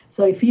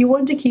So if you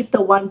want to keep the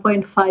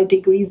 1.5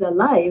 degrees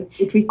alive,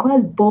 it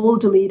requires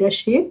bold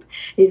leadership,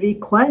 it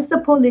requires the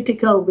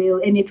political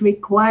will, and it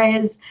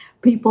requires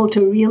people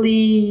to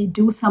really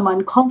do some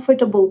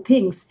uncomfortable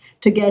things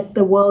to get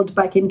the world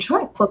back in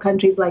track for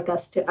countries like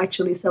us to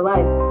actually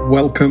survive.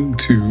 Welcome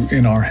to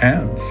In Our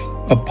Hands,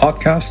 a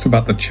podcast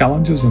about the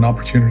challenges and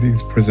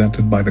opportunities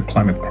presented by the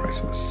climate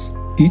crisis.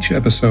 Each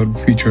episode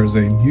features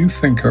a new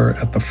thinker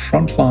at the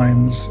front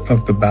lines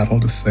of the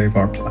battle to save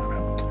our planet.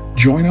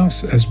 Join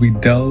us as we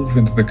delve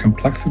into the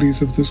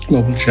complexities of this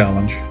global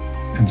challenge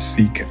and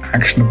seek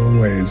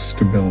actionable ways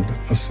to build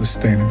a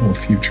sustainable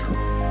future.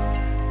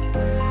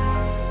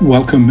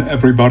 Welcome,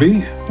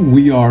 everybody.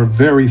 We are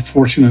very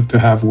fortunate to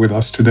have with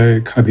us today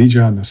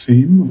Khadeeja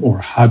Naseem, or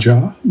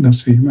Haja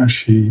Naseem, as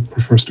she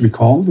prefers to be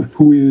called,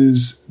 who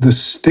is the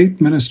State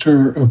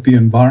Minister of the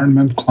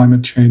Environment,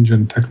 Climate Change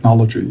and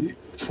Technology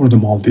for the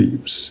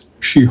Maldives.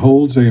 She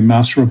holds a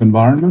Master of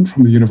Environment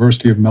from the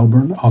University of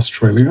Melbourne,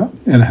 Australia,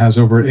 and has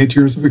over 8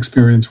 years of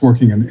experience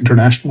working in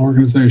international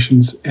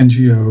organizations,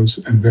 NGOs,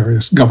 and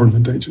various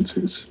government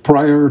agencies.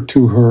 Prior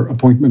to her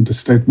appointment to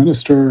State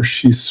Minister,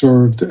 she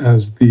served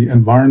as the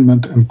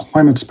Environment and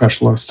Climate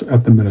Specialist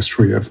at the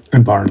Ministry of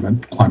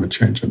Environment, Climate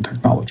Change and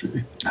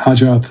Technology.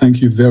 Haja,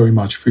 thank you very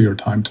much for your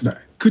time today.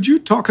 Could you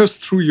talk us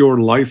through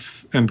your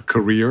life and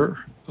career?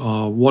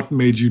 What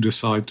made you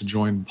decide to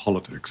join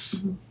politics?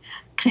 Mm-hmm.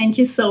 Thank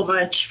you so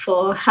much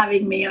for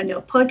having me on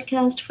your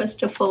podcast.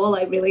 First of all,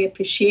 I really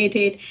appreciate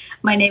it.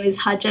 My name is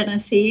Haja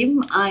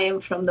Naseem. I am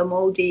from the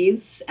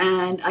Maldives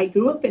and I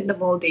grew up in the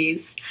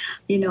Maldives,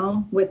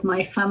 with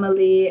my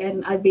family,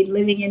 and I've been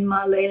living in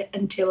Mali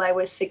until I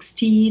was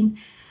 16.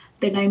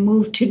 Then I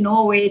moved to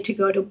Norway to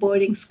go to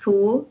boarding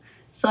school.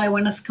 So I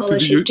won a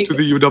scholarship to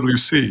the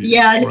UWC.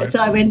 Yeah, right? So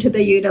I went to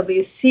the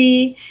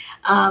UWC.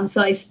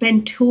 So I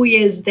spent 2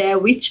 years there,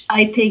 which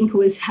I think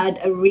had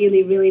a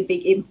really, really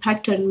big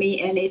impact on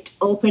me, and it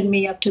opened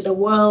me up to the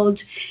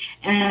world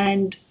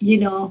and,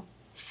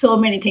 so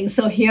many things.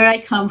 So here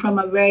I come from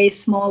a very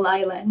small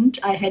island.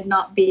 I had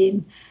not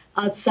been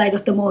outside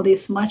of the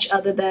Maldives much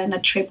other than a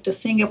trip to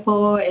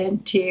Singapore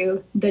and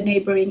to the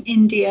neighboring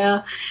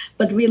India.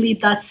 But really,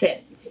 that's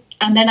it.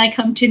 And then I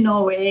come to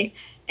Norway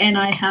and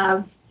I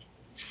have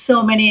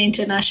so many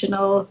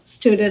international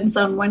students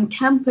on one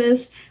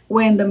campus.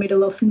 We're in the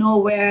middle of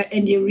nowhere,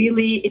 and it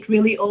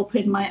really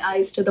opened my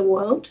eyes to the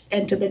world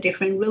and to the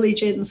different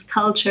religions,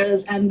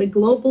 cultures, and the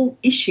global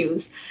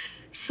issues.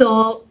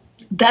 So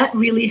that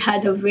really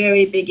had a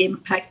very big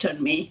impact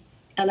on me.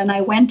 And then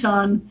I went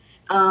on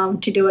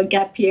to do a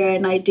gap year,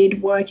 and I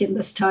did work in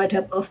the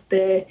startup of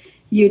the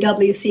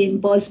UWC in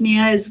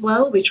Bosnia as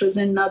well, which was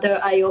another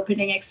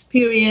eye-opening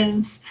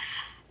experience.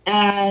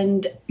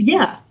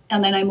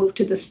 And then I moved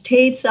to the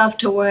States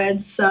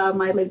afterwards.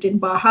 I lived in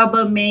Bar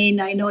Harbor, Maine.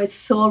 I know it's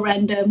so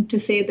random to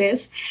say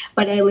this,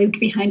 but I lived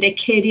behind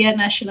Acadia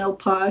National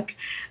Park,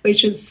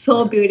 which was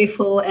so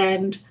beautiful.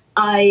 And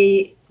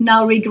I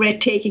now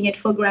regret taking it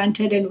for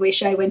granted and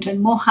wish I went on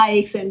more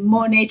hikes and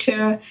more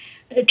nature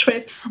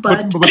trips.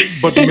 But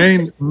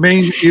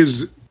Maine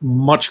is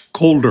much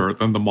colder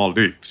than the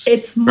Maldives.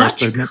 It's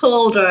much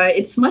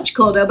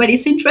colder, but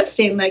it's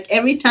interesting. Like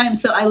every time,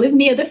 so I live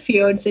near the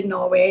fjords in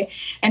Norway,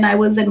 and I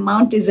was in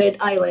Mount Desert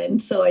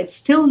Island, so it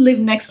still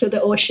lived next to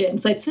the ocean.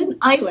 So it's an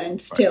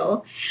island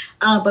still,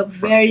 but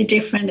very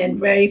different and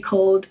very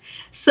cold.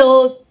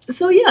 So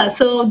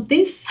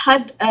this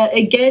had,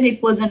 again,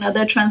 it was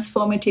another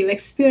transformative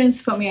experience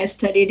for me. I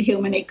studied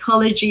human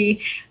ecology.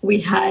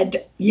 We had,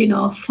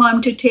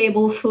 farm to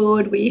table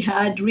food. We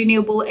had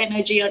renewable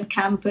energy on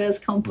campus,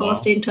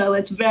 composting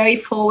toilets, very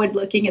forward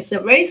looking. It's a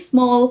very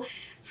small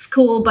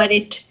school, but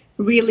it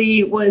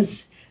really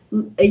was,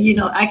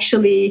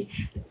 actually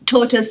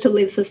taught us to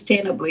live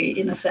sustainably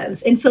in a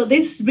sense. And so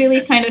this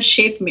really kind of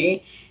shaped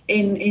me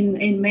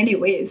in many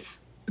ways.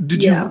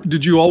 Did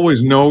you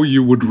always know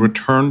you would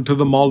return to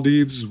the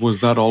Maldives? Was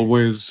that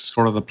always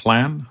sort of the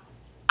plan?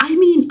 I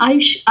mean,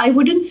 I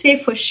wouldn't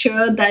say for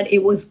sure that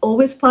it was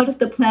always part of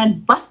the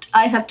plan, but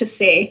I have to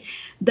say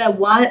that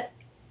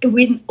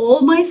in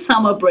all my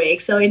summer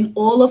breaks, or in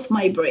all of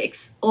my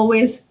breaks,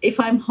 always, if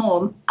I'm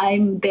home,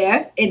 I'm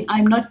there, and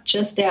I'm not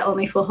just there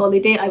only for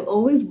holiday. I've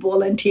always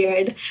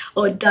volunteered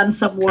or done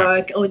some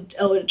work or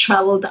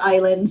traveled the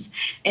islands.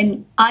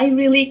 And I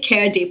really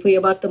care deeply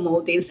about the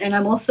Maldives. And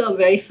I'm also a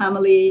very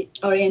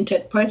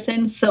family-oriented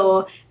person.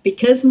 So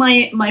because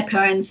my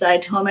parents are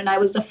at home, and I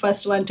was the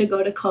first one to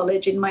go to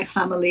college in my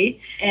family,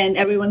 and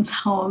everyone's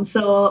home.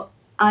 So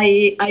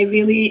I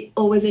really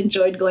always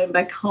enjoyed going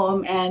back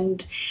home.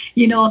 And,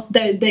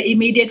 the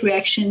immediate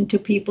reaction to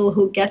people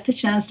who get the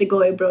chance to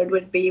go abroad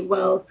would be,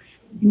 well,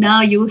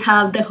 now you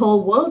have the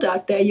whole world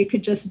out there. You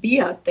could just be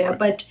out there.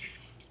 But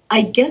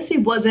I guess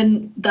it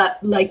wasn't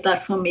like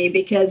that for me,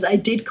 because I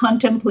did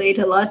contemplate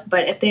a lot.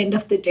 But at the end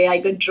of the day, I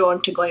got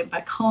drawn to going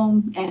back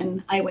home,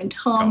 and I went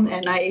home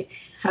and I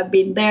have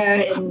been there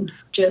and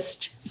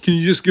just... Can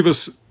you just give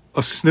us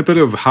a snippet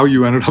of how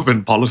you ended up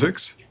in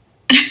politics?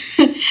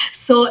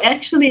 So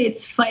actually,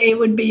 it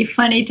would be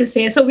funny to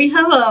say. So we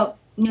have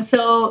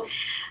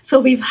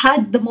So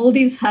the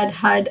Maldives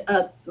had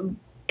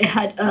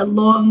a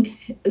long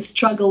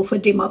struggle for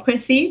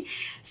democracy.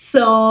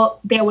 So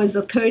there was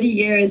a 30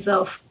 years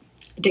of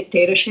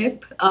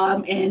dictatorship,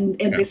 and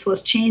this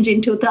was changed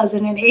in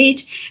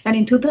 2008. And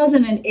in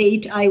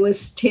 2008, I was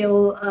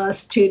still a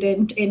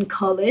student in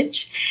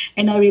college,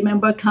 and I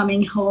remember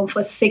coming home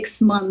for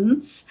 6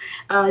 months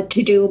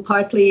to do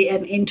partly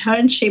an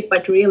internship,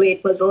 but really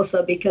it was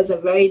also because a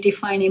very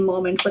defining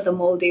moment for the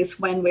Maldives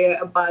when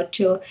we're about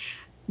to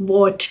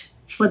vote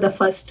for the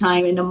first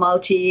time in a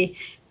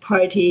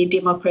multi-party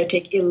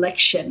democratic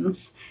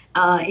elections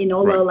in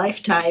all our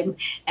lifetime.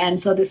 And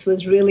so this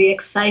was really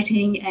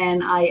exciting.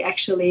 And I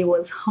actually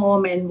was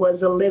home and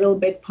was a little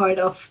bit part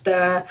of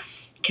the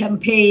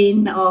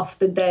campaign of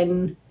the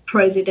then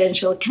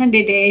presidential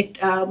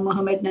candidate,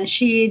 Mohammed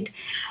Nasheed.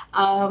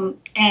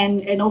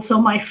 And also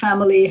my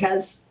family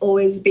has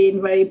always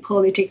been very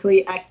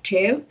politically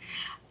active.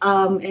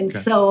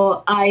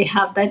 So I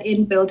have that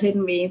inbuilt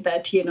in me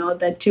that,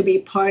 that to be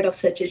part of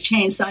such a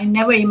change. So I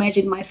never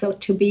imagined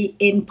myself to be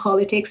in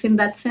politics in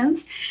that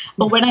sense.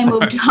 But when I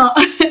moved home,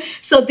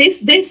 so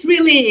this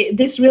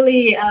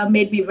really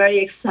made me very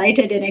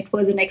excited, and it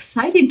was an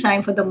exciting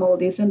time for the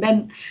Maldives. And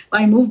then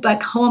I moved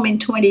back home in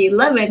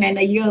 2011, and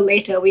a year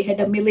later we had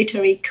a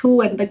military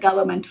coup and the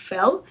government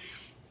fell.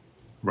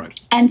 Right.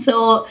 And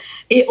so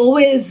it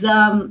always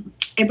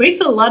it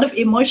brings a lot of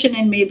emotion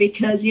in me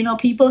because,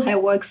 people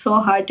have worked so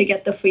hard to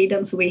get the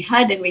freedoms we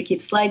had, and we keep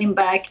sliding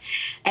back.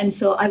 And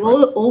so I've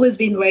always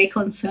been very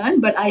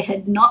concerned, but I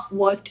had not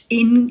worked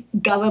in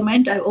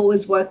government. I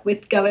always worked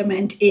with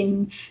government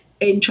in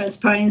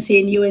transparency,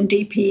 in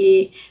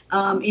UNDP,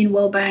 in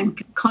World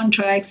Bank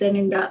contracts, and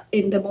in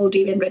the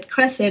Maldivian Red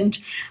Crescent.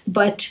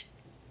 But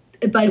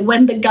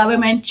when the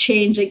government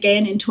changed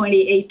again in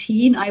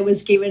 2018, I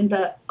was given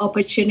the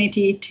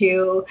opportunity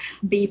to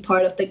be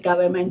part of the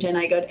government, and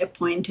I got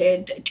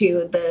appointed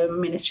to the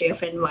Ministry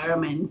of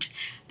Environment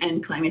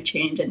and Climate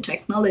Change and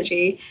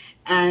Technology.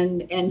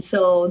 And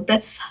so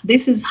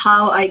this is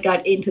how I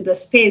got into the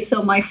space.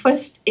 So my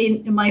first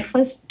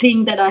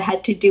thing that I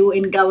had to do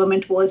in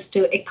government was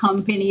to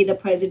accompany the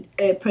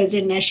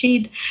President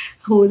Nasheed,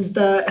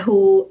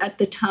 who at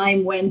the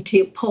time went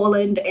to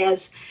Poland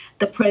as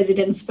the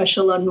president's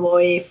special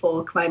envoy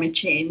for climate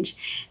change.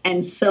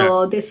 And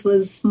so this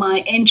was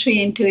my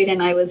entry into it,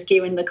 and I was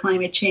given the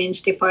climate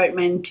change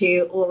department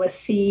to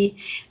oversee.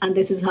 And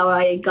this is how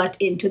I got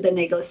into the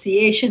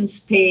negotiation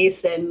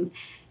space. And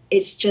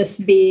it's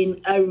just been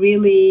a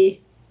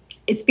really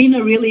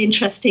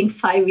interesting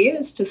 5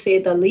 years, to say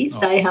the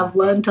least. I have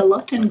learned a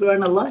lot and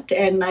grown a lot,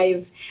 and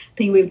I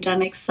think we've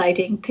done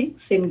exciting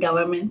things in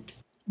government.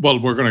 Well,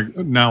 we're going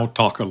to now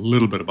talk a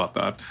little bit about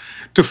that.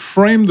 To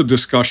frame the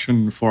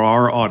discussion for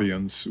our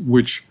audience,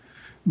 which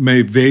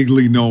may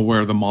vaguely know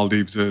where the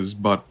Maldives is,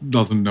 but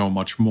doesn't know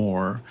much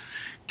more,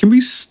 can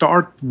we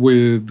start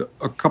with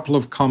a couple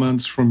of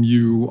comments from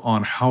you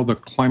on how the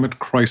climate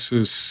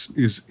crisis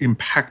is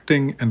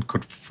impacting and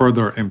could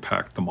further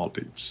impact the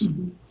Maldives?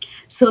 Mm-hmm.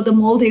 So the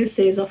Maldives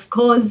is, of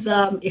course,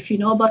 if you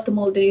know about the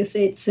Maldives,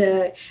 it's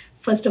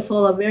first of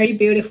all, a very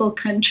beautiful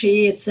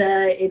country. It's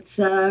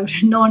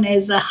known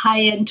as a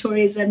high-end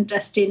tourism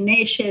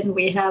destination.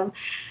 We are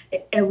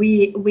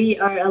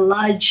a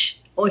large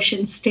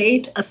ocean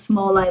state, a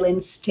small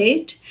island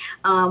state.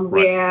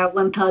 We're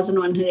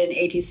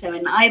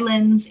 1,187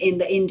 islands in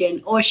the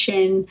Indian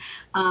Ocean,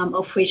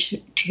 of which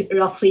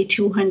roughly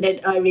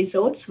 200 are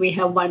resorts. We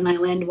have one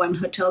island, one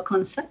hotel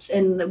concepts,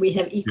 and we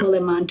have equal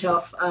amount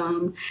of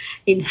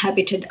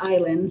inhabited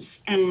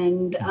islands.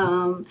 And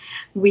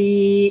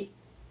we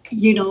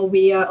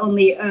are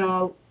only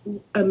a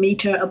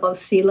meter above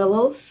sea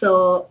level.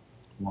 So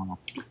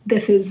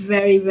this is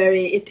very,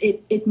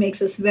 it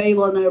makes us very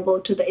vulnerable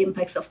to the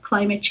impacts of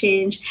climate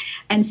change,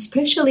 and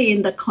especially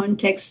in the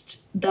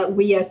context that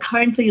we are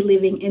currently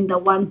living in the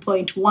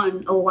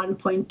 1.1 or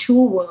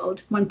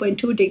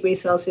 1.2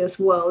 degrees Celsius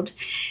world.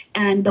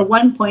 And the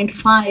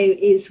 1.5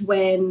 is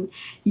when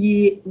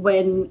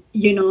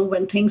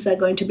things are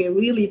going to be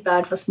really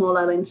bad for small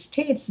island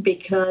states,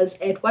 because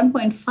at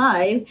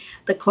 1.5,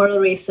 the coral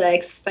reefs are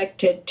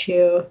expected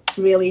to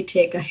really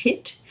take a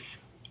hit.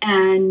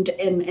 And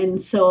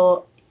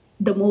so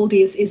the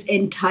Maldives is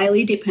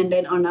entirely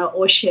dependent on our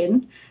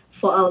ocean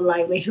for our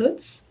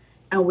livelihoods.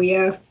 And we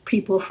are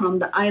people from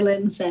the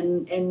islands,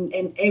 and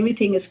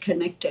everything is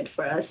connected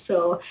for us.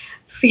 So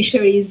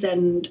fisheries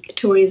and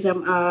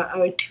tourism are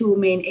our two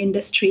main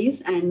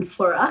industries. And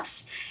for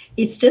us,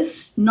 it's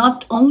just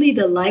not only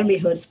the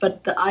livelihoods,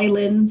 but the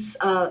islands,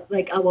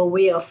 like our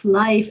way of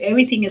life,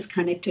 everything is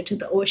connected to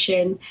the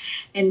ocean.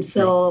 And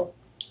so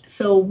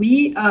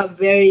we are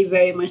very,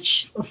 very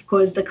much, of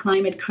course, the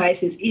climate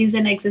crisis is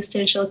an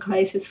existential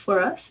crisis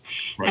for us.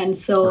 Right. And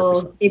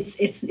so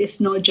it's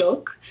no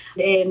joke.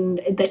 And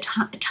the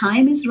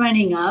time is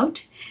running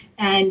out.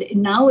 And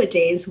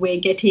nowadays we're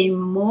getting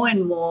more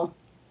and more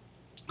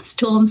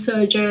storm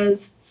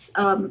surges,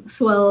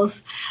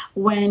 swells.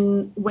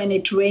 When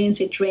it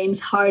rains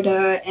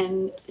harder,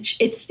 and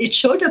it's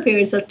shorter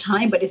periods of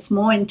time, but it's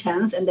more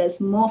intense, and there's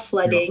more Yeah.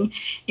 flooding.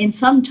 And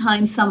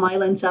sometimes some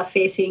islands are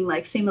facing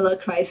like similar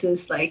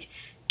crises, like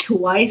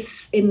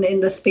twice in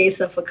the space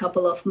of a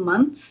couple of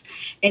months.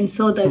 And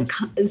so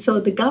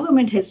the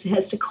government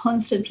has to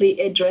constantly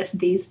address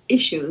these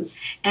issues.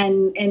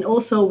 And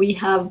also we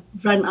have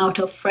run out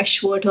of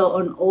fresh water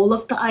on all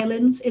of the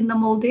islands in the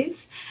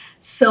Maldives.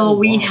 So Oh,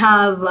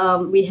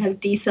 wow. we have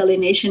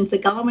desalination. The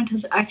government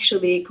has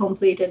actually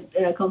completed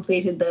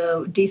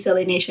the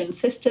desalination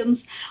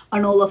systems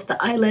on all of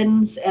the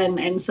islands,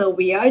 and so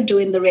we are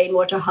doing the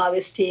rainwater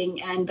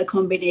harvesting and the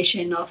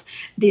combination of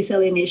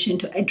desalination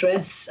to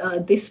address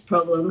this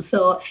problem.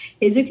 So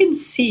as you can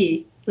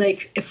see,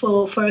 like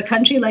for a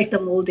country like the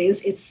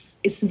Maldives,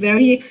 it's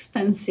very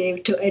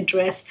expensive to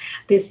address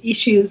these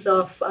issues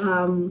of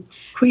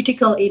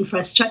critical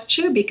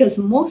infrastructure, because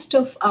most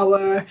of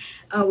our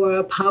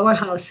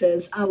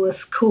powerhouses, our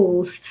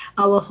schools,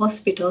 our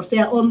hospitals, they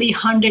are only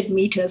 100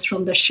 meters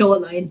from the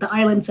shoreline. The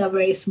islands are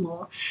very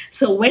small.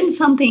 So when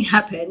something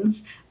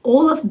happens,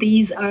 all of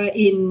these are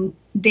in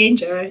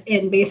danger,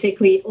 and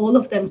basically all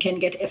of them can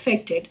get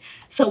affected.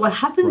 So what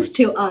happens Right.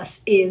 to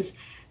us is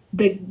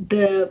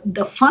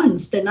the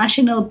funds, the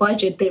national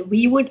budget that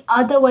we would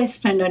otherwise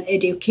spend on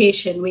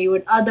education, we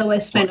would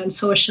otherwise spend Right. on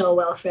social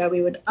welfare,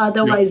 we would Yeah.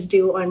 otherwise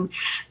do on,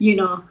 you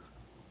know,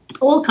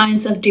 all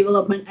kinds of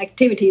development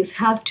activities,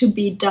 have to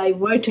be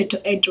diverted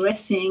to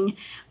addressing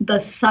the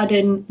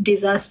sudden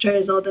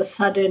disasters or the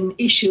sudden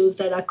issues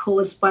that are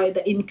caused by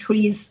the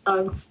increase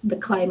of the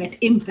climate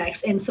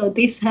impacts. And so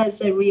this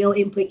has a real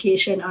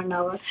implication on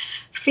our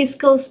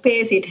fiscal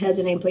space. It has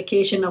an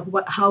implication of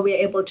how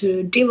we're able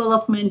to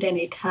development, and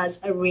it has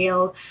a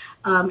real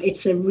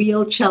it's a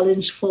real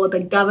challenge for the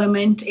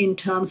government in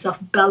terms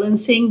of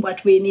balancing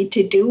what we need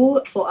to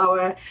do for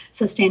our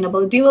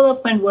sustainable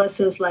development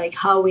versus like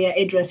how we are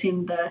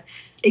addressing the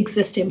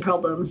existing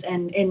problems.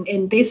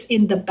 And this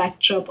in the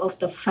backdrop of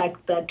the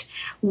fact that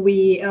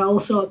we are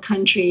also a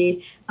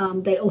country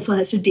that also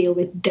has to deal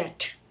with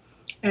debt.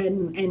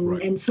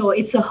 Right. And so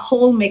it's a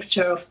whole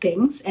mixture of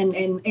things. And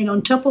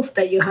on top of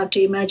that, you have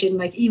to imagine,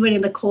 like, even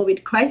in the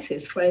COVID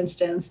crisis, for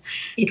instance,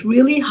 it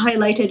really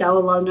highlighted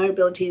our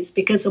vulnerabilities,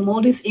 because the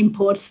Maldives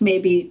imports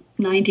maybe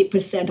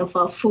 90% of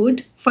our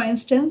food, for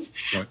instance.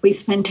 Right. We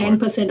spend Right.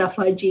 10% of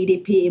our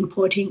GDP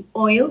importing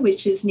oil,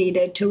 which is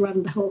needed to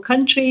run the whole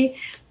country.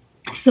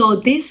 So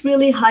this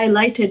really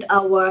highlighted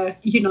our,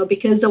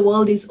 because the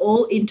world is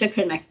all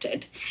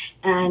interconnected,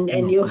 and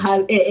No you question.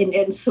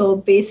 have, and so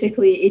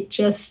basically it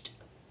just,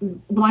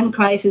 one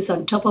crisis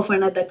on top of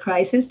another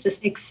crisis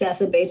just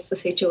exacerbates the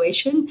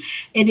situation.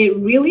 And it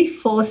really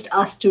forced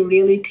us to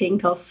really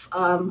think of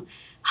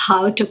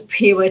how to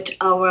pivot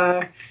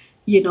our,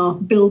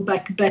 build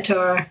back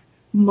better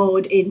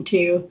mode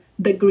into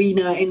the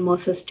greener and more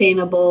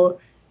sustainable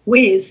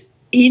ways,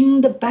 in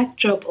the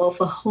backdrop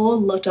of a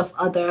whole lot of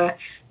other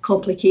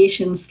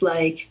complications,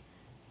 like,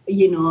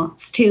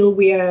 still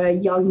we are a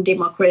young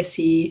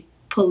democracy,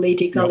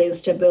 political Yeah.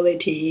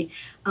 instability,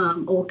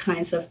 all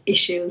kinds of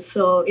issues.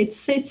 So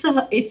it's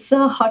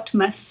a hot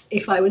mess,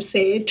 if I would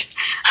say it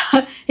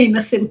in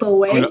a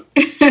simple I mean,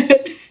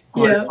 way.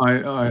 Yeah.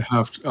 I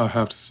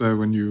have to say,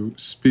 when you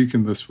speak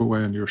in this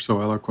way and you're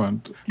so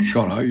eloquent,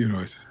 God,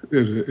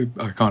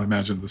 I can't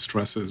imagine the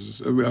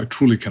stresses. I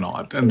truly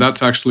cannot. And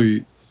that's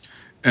actually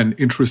an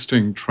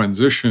interesting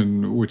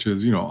transition, which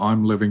is,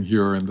 I'm living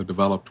here in the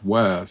developed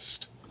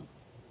West,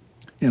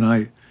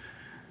 and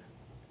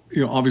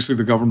obviously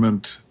the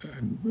government,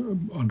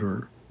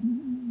 under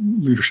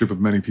leadership of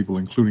many people,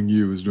 including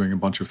you, is doing a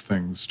bunch of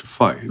things to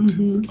fight.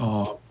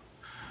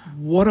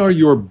 What are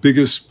your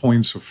biggest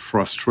points of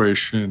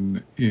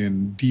frustration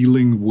in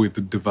dealing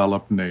with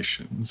developed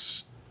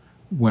nations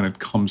when it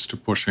comes to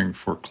pushing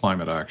for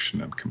climate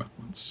action and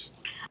commitments?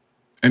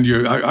 And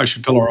I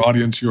should tell our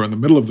audience you're in the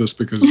middle of this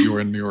because you're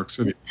in New York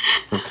City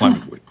for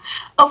Climate Week.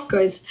 Of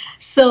course.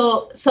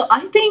 So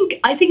I think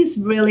it's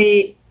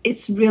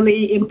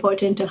really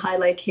important to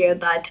highlight here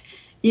that,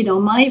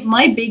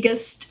 my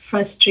biggest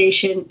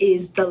frustration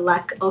is the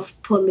lack of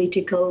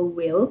political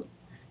will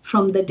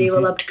from the Mm-hmm.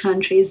 developed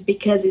countries,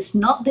 because it's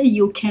not that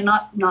you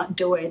cannot not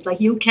do it. Like,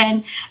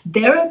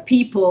 there are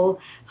people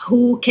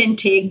who can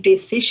take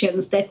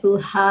decisions that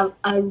will have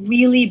a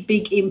really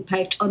big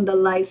impact on the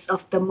lives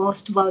of the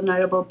most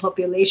vulnerable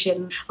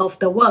population of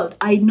the world.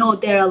 I know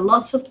there are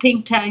lots of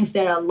think tanks,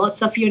 there are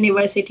lots of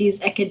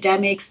universities,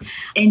 academics,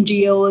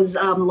 NGOs,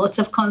 lots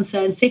of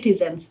concerned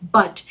citizens,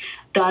 but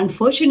the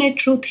unfortunate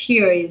truth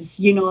here is,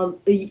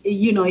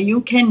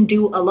 you can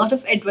do a lot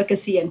of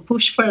advocacy and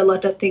push for a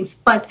lot of things,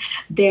 but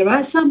there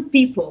are some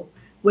people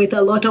with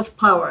a lot of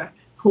power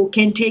who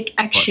can take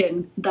Right.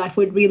 action that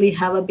would really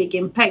have a big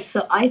impact.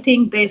 So I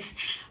think this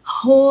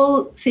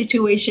whole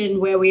situation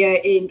where we are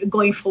in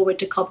going forward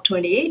to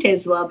COP28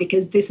 as well,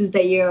 because this is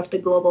the year of the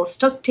global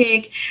stock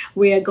take.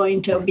 We are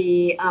going to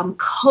be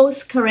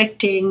course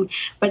correcting,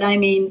 but I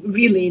mean,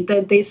 really,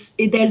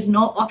 there's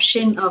no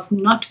option of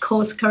not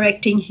course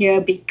correcting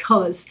here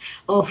because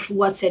of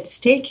what's at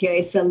stake here.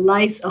 It's the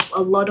lives of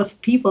a lot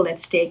of people at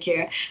stake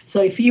here.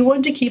 So if you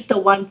want to keep the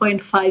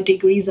 1.5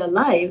 degrees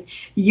alive,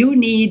 you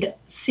need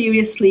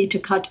seriously to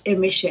cut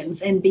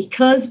emissions. And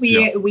because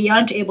we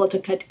aren't able to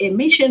cut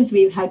emissions,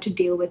 we've had to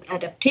deal with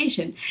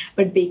adaptation.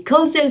 But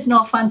because there's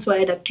no funds for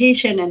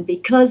adaptation, and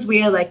because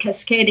we are like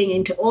cascading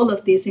into all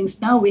of these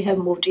things, now we have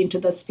moved into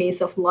the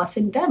space of loss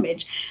and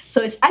damage.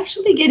 So it's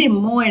actually getting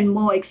more and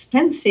more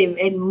expensive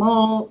and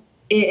more,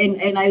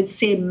 and I would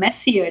say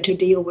messier to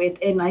deal with.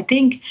 And I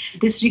think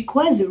this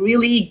requires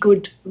really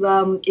good,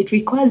 it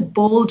requires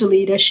bold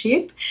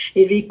leadership,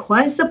 it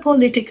requires a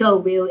political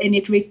will, and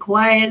it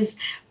requires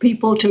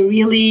people to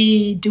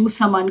really do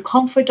some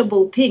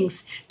uncomfortable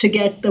things to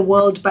get the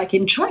world back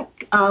in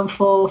track,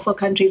 for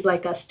countries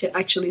like us to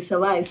actually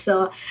survive.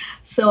 So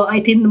I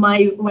think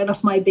one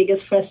of my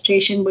biggest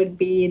frustration would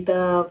be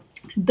the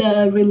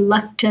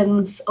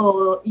reluctance,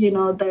 or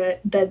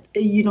that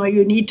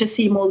you need to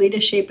see more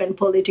leadership and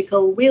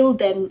political will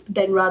than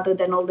rather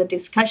than all the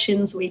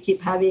discussions we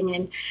keep having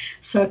in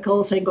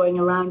circles and going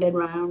around and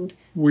round.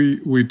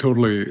 We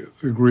totally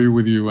agree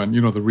with you. And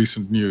the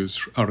recent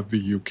news out of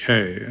the UK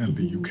and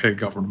the UK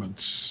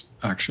government's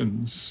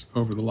actions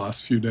over the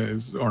last few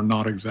days are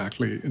not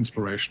exactly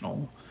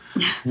inspirational.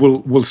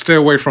 We'll stay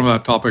away from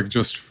that topic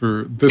just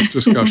for this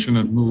discussion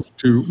and move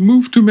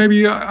to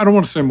maybe, I don't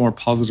want to say more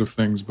positive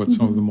things, but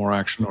some of the more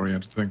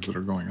action-oriented things that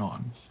are going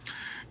on.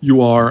 You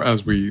are,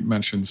 as we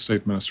mentioned,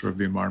 State Minister of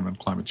the Environment,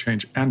 Climate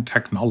Change, and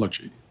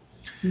Technology.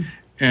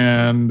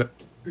 And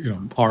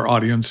our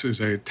audience is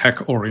a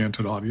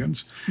tech-oriented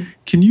audience.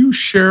 Can you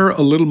share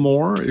a little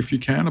more, if you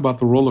can, about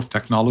the role of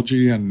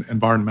technology and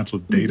environmental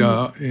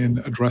data in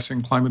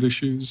addressing climate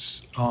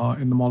issues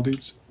in the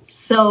Maldives?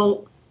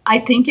 So I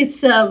think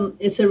it's a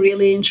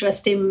really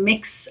interesting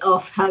mix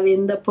of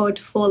having the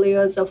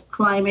portfolios of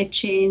climate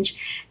change,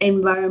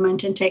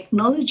 environment, and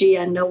technology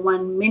under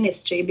one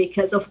ministry,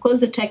 because of course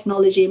the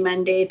technology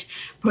mandate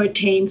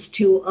pertains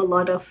to a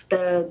lot of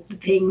the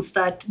things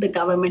that the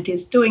government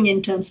is doing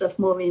in terms of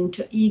moving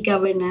to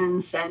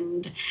e-governance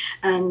and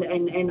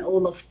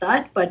all of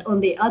that. But on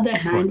the other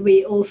hand,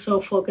 we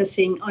also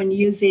focusing on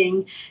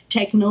using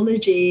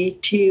technology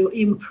to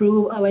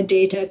improve our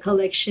data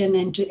collection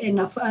and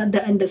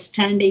the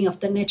understanding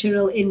of the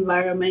natural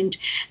environment,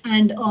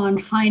 and on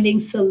finding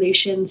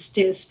solutions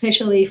to,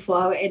 especially for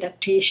our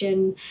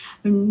adaptation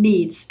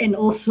needs, and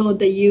also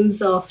the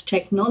use of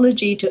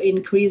technology to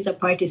increase the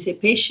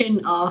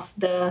participation of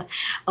the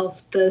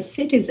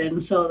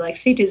citizens. So like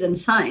citizen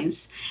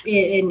science,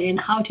 and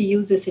how to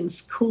use this in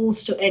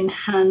schools to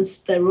enhance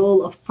the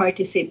role of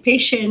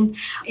participation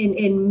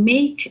and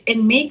make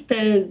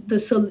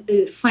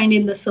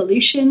finding the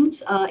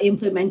solutions,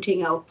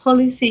 implementing our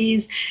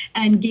policies,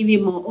 and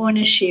giving more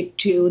ownership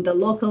to the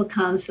local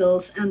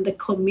councils and the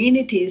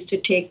communities to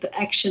take the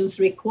actions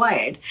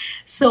required.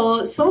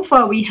 So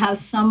far we have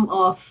some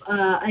of,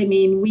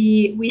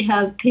 we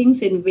have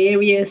things in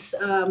various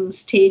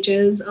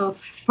stages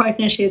of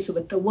partnerships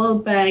with the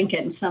World Bank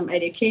and some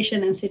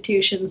education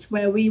institutions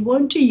where we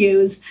want to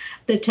use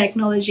the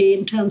technology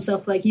in terms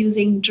of like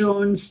using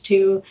drones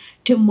to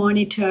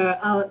monitor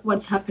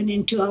what's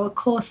happening to our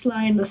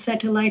coastline, the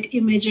satellite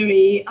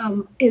imagery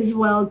as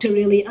well, to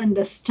really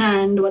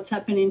understand what's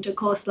happening to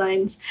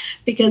coastlines.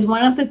 Because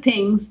one of the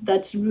things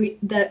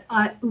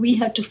we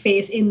have to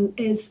face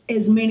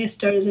as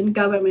ministers in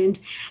government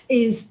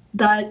is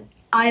that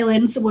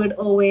islands would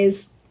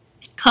always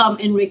come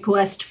and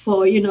request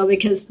for,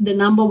 because the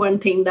number one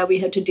thing that we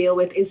have to deal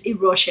with is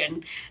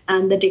erosion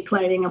and the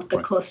declining of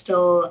the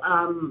coastal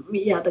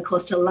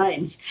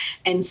lines.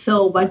 And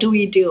so what do?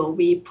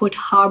 We put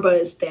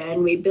harbors there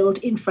and we build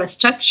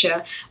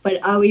infrastructure,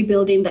 but are we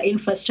building the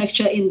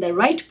infrastructure in the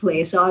right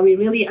place? Or are we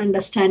really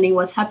understanding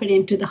what's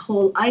happening to the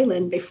whole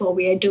island before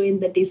we are doing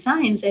the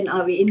designs? And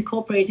are we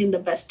incorporating the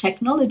best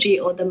technology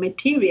or the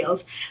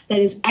materials that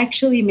is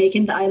actually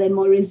making the island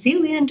more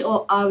resilient?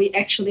 Or are we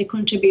actually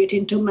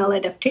contributing to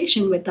maladaptation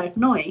without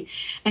knowing?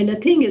 And the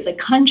thing is, a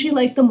country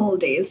like the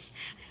Maldives,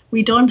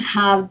 we don't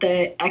have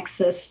the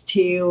access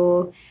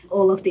to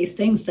all of these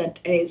things that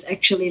is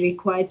actually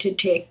required to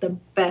take the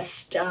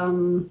best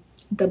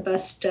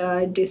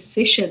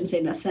decisions,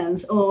 in a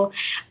sense, or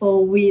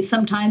we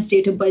sometimes,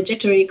 due to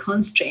budgetary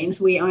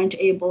constraints, we aren't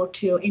able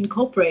to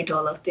incorporate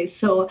all of this.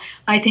 So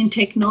I think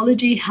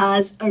technology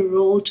has a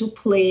role to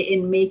play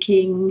in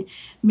making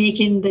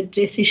the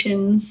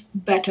decisions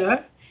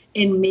better,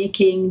 in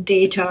making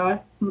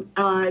data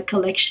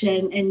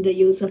collection and the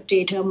use of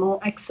data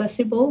more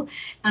accessible,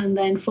 and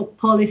then for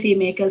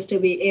policymakers to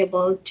be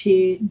able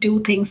to do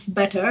things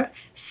better,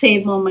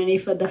 save more money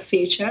for the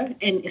future,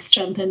 and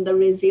strengthen the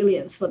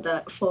resilience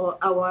for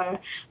our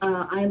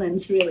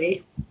islands,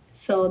 really.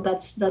 So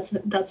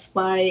that's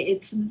why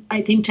it's.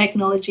 I think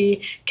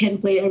technology can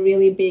play a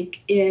really big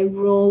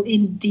role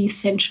in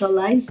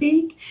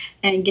decentralizing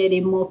and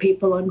getting more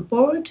people on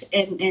board,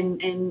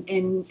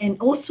 and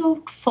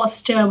also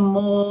foster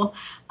more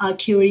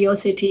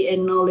curiosity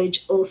and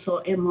knowledge also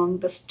among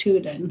the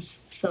students.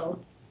 So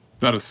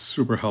That is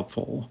super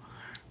helpful.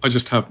 I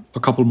just have a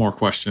couple more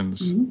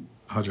questions,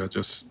 Haja,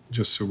 just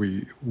so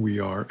we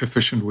are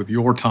efficient with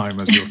your time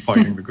as you're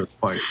fighting the good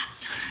fight.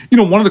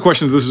 One of the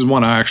questions, this is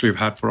one I actually have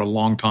had for a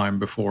long time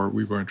before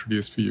we were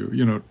introduced to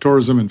you.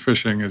 Tourism and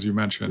fishing, as you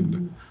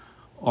mentioned,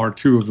 are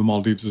two of the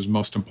Maldives'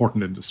 most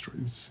important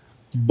industries.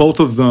 Both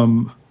of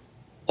them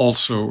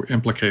also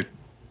implicate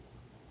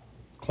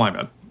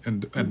climate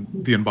and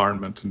the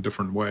environment in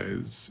different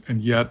ways.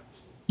 And yet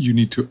you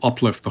need to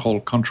uplift the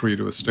whole country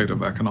to a state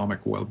of economic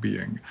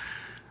well-being.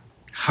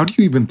 How do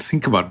you even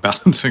think about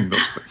balancing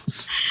those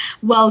things?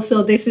 Well,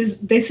 so this is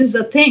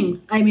the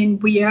thing. I mean,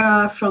 we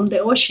are from the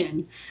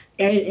ocean.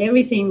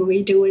 Everything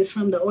we do is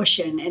from the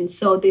ocean, and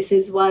so this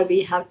is why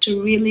we have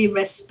to really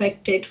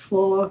respect it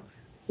for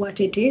what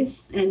it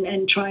is,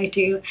 and try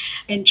to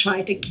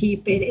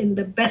keep it in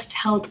the best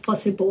health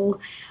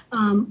possible.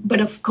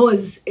 But of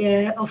course,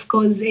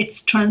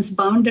 it's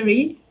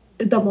transboundary.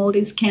 The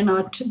Maldives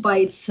cannot by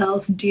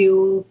itself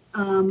do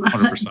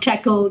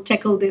 100%.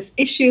 tackle this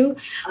issue.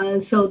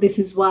 So this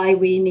is why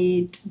we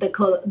need the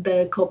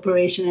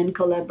cooperation and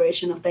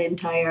collaboration of the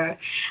entire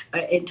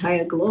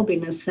globe,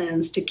 in a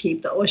sense, to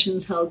keep the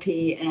oceans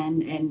healthy,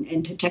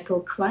 and to tackle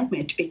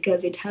climate,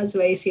 because it has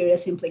very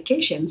serious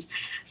implications.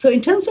 So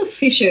in terms of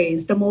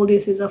fisheries, the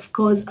Maldives is of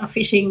course a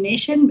fishing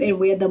nation, and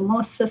we're the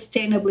most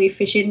sustainably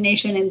fishing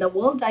nation in the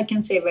world. I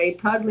can say very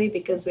proudly,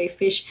 because we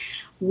fish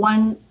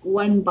one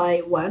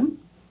by one.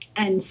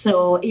 And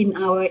so in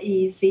our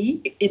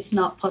EEZ, it's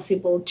not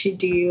possible to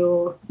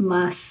do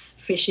mass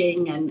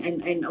fishing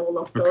and all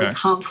of those Okay.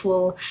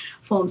 harmful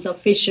forms of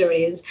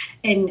fisheries.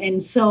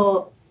 And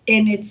so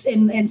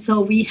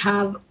we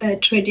have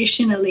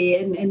traditionally,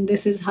 and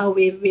this is how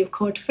we've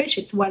caught fish.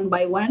 It's one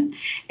by one,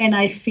 and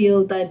I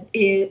feel that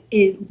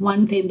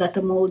one thing that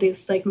the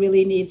Maldives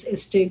really needs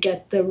is to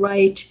get the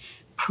right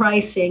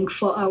pricing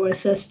for our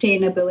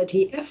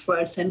sustainability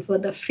efforts, and for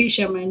the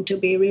fishermen to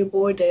be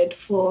rewarded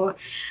for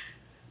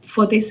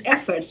these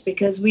efforts,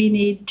 because we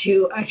need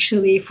to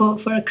actually, for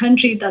a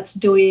country that's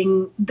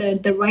doing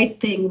the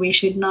right thing, we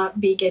should not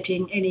be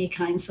getting any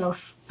kinds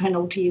of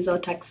penalties or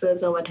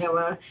taxes or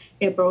whatever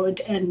abroad,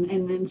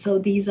 and so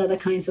these are the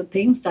kinds of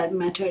things that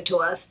matter to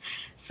us.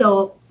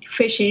 So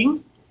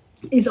fishing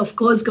is of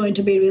course going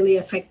to be really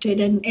affected,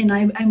 and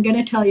I'm going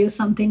to tell you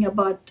something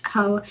about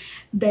how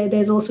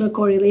there's also a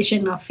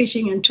correlation of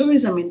fishing and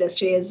tourism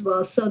industry as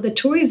well. So the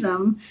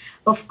tourism,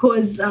 of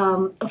course,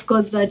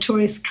 the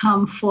tourists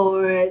come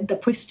for the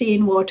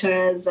pristine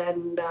waters,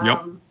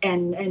 Yep.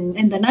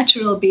 and the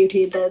natural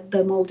beauty that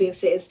the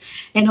Maldives is.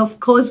 And of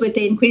course, with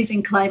the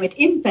increasing climate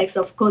impacts,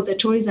 of course, the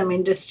tourism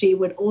industry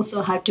would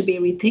also have to be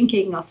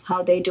rethinking of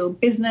how they do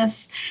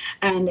business.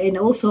 And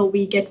also,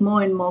 we get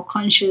more and more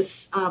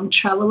conscious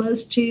travelers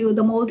to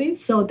the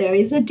Maldives. So there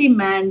is a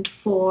demand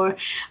for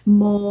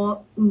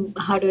more,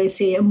 how do I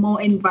say, a more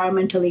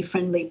environmentally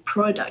friendly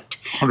product.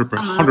 100%.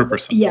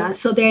 100%. Yeah,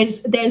 so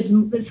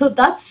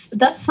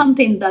that's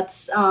something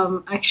that's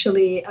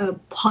actually a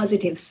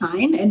positive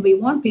sign, and we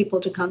want people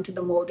to come to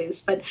the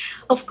Maldives. But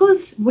of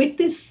course,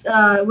 this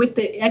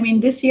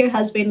year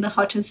has been the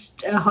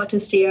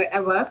hottest year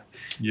ever.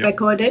 Yep.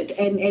 Recorded,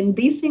 and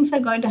these things are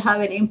going to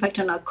have an impact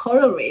on our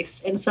coral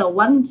reefs. And so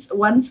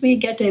once we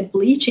get a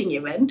bleaching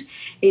event,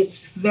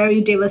 it's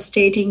very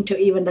devastating to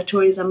even the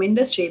tourism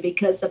industry,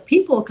 because the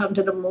people come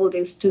to the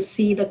Maldives to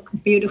see the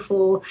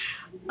beautiful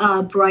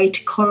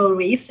bright coral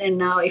reefs, and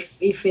now if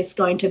it's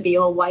going to be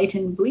all white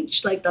and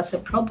bleached, that's a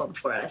problem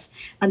for us.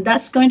 And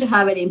that's going to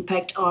have an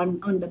impact on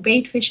the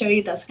bait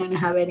fishery. That's going to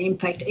have an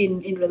impact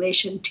in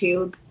relation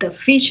to the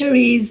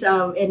fisheries,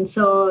 and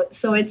so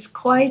it's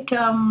quite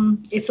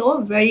it's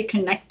all very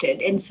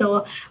connected. And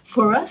so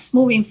for us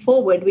moving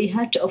forward, we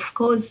have to of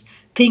course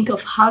think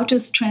of how to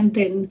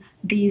strengthen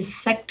these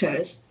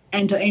sectors,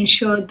 and to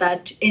ensure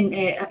that in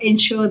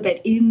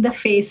the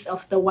face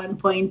of the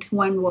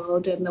 1.1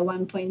 world and the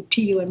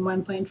 1.2 and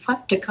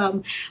 1.5 to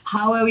come,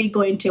 what are we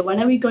going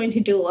to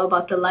do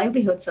about the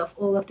livelihoods of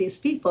all of these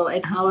people,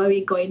 and how are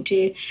we going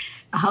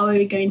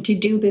to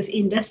do these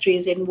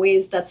industries in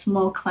ways that's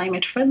more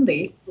climate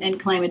friendly and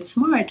climate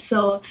smart?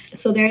 So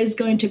there is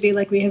going to be,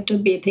 we have to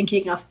be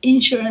thinking of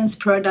insurance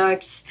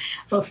products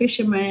for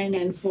fishermen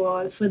and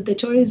for the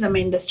tourism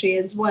industry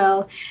as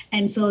well.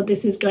 And so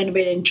this is going to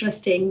be an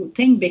interesting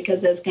thing,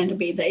 because there's going to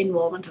be the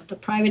involvement of the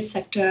private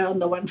sector on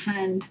the one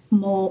hand,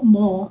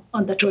 more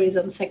on the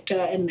tourism sector,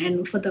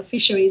 and for the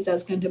fisheries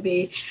there's going to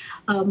be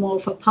more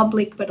for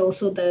public, but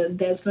also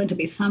there's going to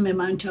be some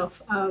amount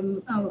of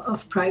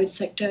private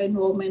sector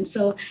involvement.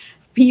 So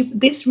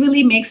this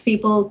really makes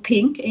people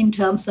think in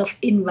terms of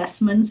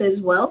investments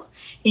as well,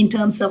 in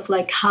terms of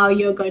like how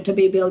you're going to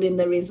be building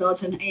the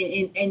results, and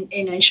in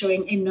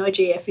ensuring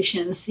energy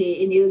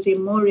efficiency, in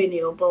using more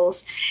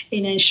renewables,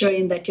 in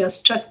ensuring that your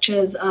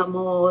structures are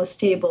more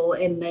stable,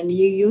 and then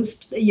you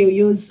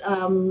use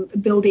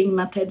building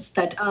methods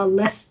that are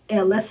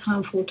less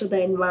harmful to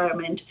the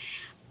environment,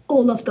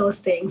 all of those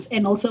things.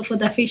 And also for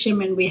the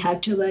fishermen, we have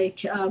to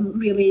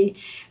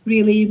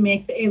really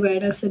make the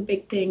awareness a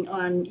big thing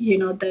on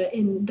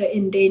the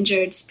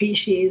endangered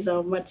species,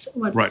 or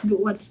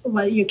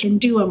what you can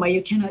do and what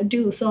you cannot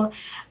do. So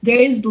there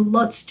is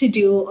lots to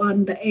do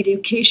on the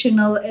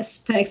educational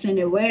aspects and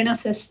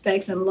awareness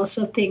aspects, and lots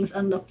of things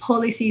on the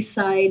policy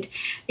side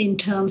in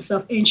terms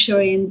of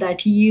ensuring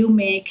that you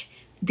make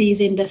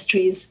these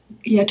industries,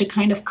 you have to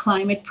kind of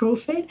climate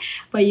proof it,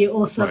 but you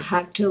also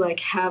have to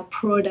have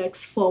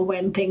products for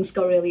when things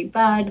go really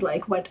bad,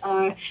 like what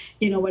are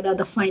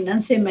the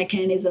financing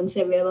mechanisms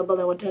available,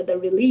 and what are the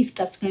relief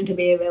that's going to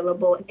be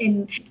available.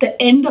 In the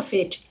end of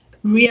it,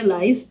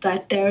 realize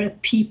that there are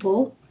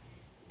people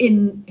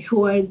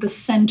who are the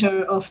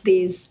center of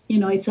these,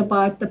 it's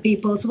about the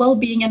people's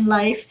well-being in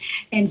life.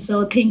 And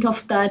so think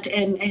of that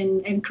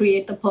and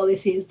create the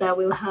policies that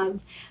will have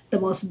the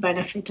most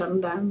benefit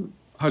on them.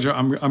 Khadeeja,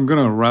 I'm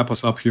going to wrap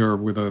us up here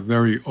with a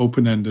very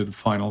open-ended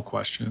final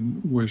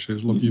question, which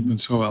is, look, you've been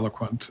so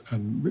eloquent,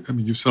 and I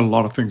mean, you've said a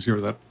lot of things here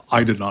that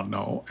I did not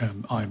know,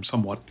 and I'm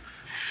somewhat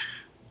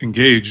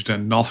engaged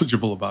and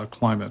knowledgeable about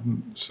climate,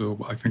 and so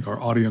I think our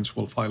audience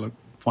will find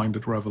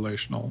it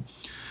revelational.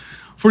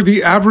 For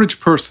the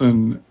average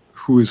person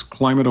who is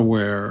climate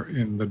aware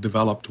in the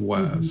developed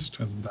West,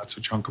 and that's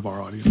a chunk of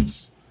our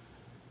audience,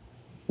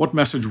 what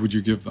message would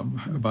you give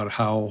them about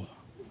how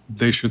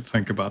they should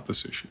think about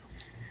this issue?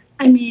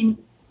 I mean,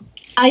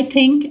 I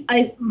think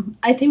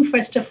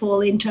first of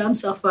all, in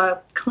terms of a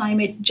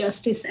climate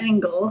justice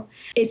angle,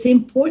 it's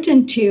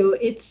important to.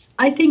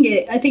 I think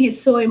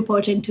it's so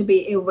important to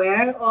be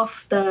aware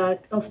of the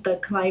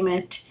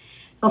climate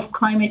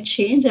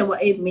change and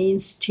what it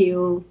means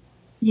to,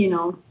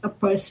 a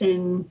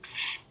person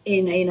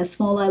in a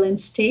small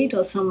island state,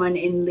 or someone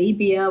in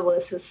Libya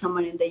versus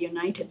someone in the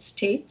United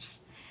States.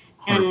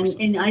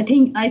 And I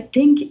think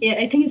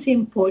it's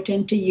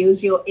important to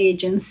use your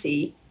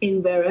agency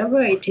in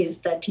wherever it is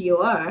that you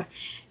are,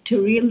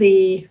 to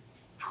really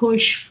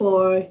push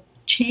for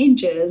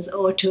changes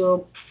or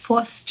to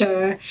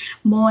foster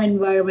more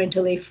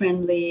environmentally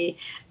friendly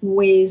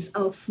ways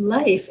of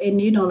life. And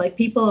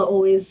people are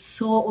always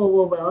so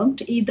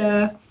overwhelmed.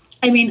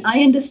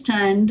 I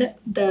understand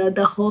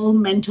the whole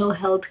mental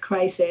health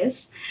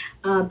crisis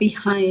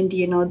behind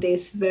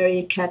this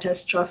very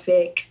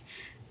catastrophic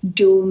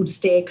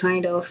doomsday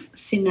kind of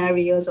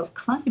scenarios of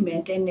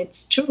climate, and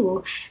it's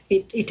true,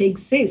 it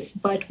exists,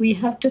 but we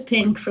have to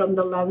think from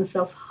the lens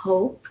of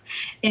hope,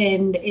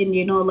 and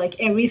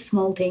every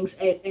small things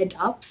add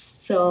up.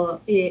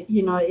 So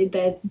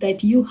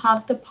that you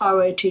have the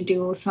power to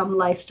do some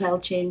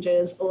lifestyle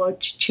changes, or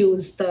to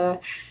choose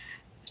the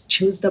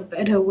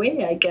better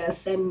way, I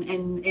guess,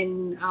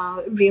 and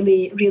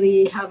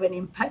really have an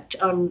impact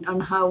on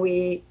how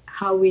we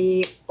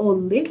all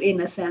live,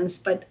 in a sense.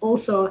 But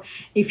also,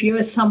 if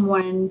you're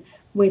someone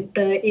with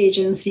the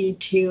agency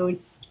to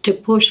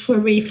push for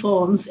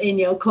reforms in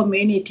your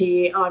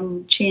community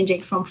on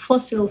changing from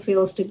fossil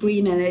fuels to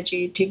green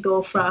energy, to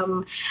go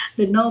from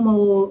the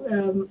normal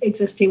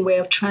existing way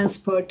of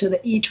transport to the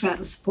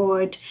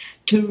e-transport,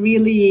 to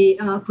really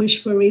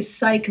push for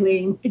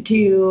recycling,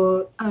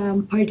 to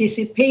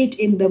participate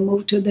in the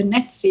move to the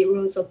net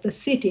zeros of the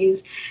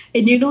cities.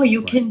 And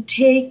you can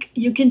take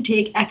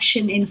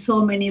action in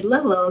so many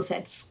levels,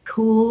 at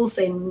schools,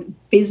 in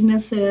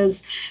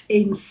businesses,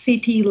 in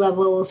city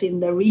levels, in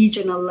the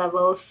regional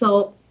level.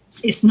 So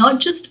it's not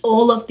just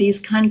all of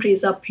these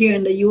countries up here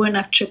in the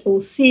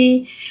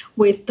UNFCCC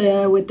with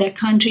their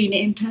country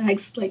name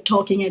tags like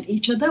talking at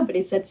each other, but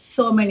it's at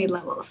so many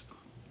levels.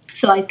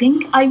 So I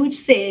think I would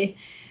say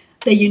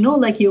that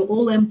you're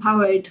all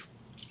empowered,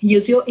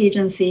 use your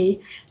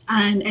agency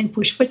and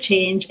push for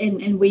change,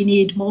 and we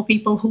need more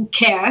people who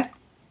care.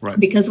 Right.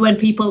 Because when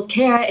people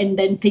care and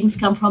then things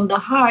come from the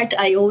heart,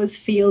 I always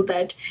feel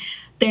that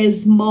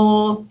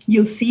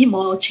you see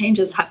more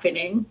changes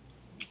happening.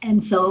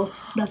 And so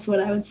that's what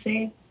I would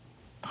say.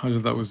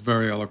 Khadeeja, that was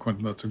very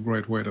eloquent. That's a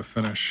great way to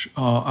finish.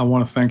 I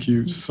want to thank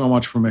you so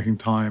much for making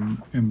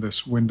time in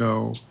this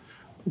window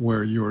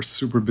where you are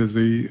super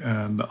busy,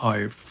 and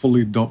I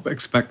fully don't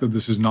expect that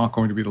this is not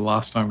going to be the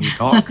last time we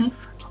talk. And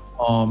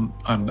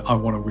I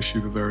want to wish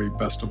you the very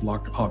best of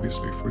luck,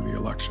 obviously, for the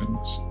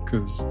elections,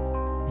 because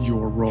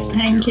your role.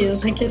 Thank you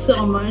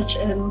so much,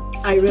 and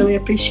I really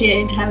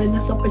appreciate having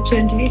this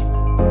opportunity.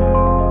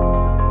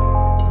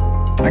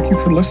 Thank you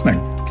for listening.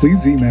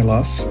 Please email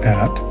us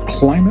at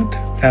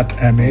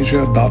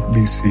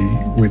climate@amasia.vc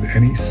with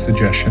any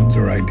suggestions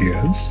or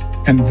ideas,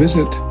 and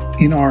visit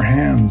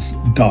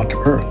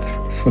inourhands.earth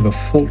for the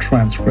full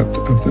transcript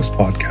of this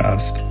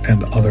podcast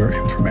and other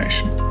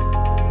information.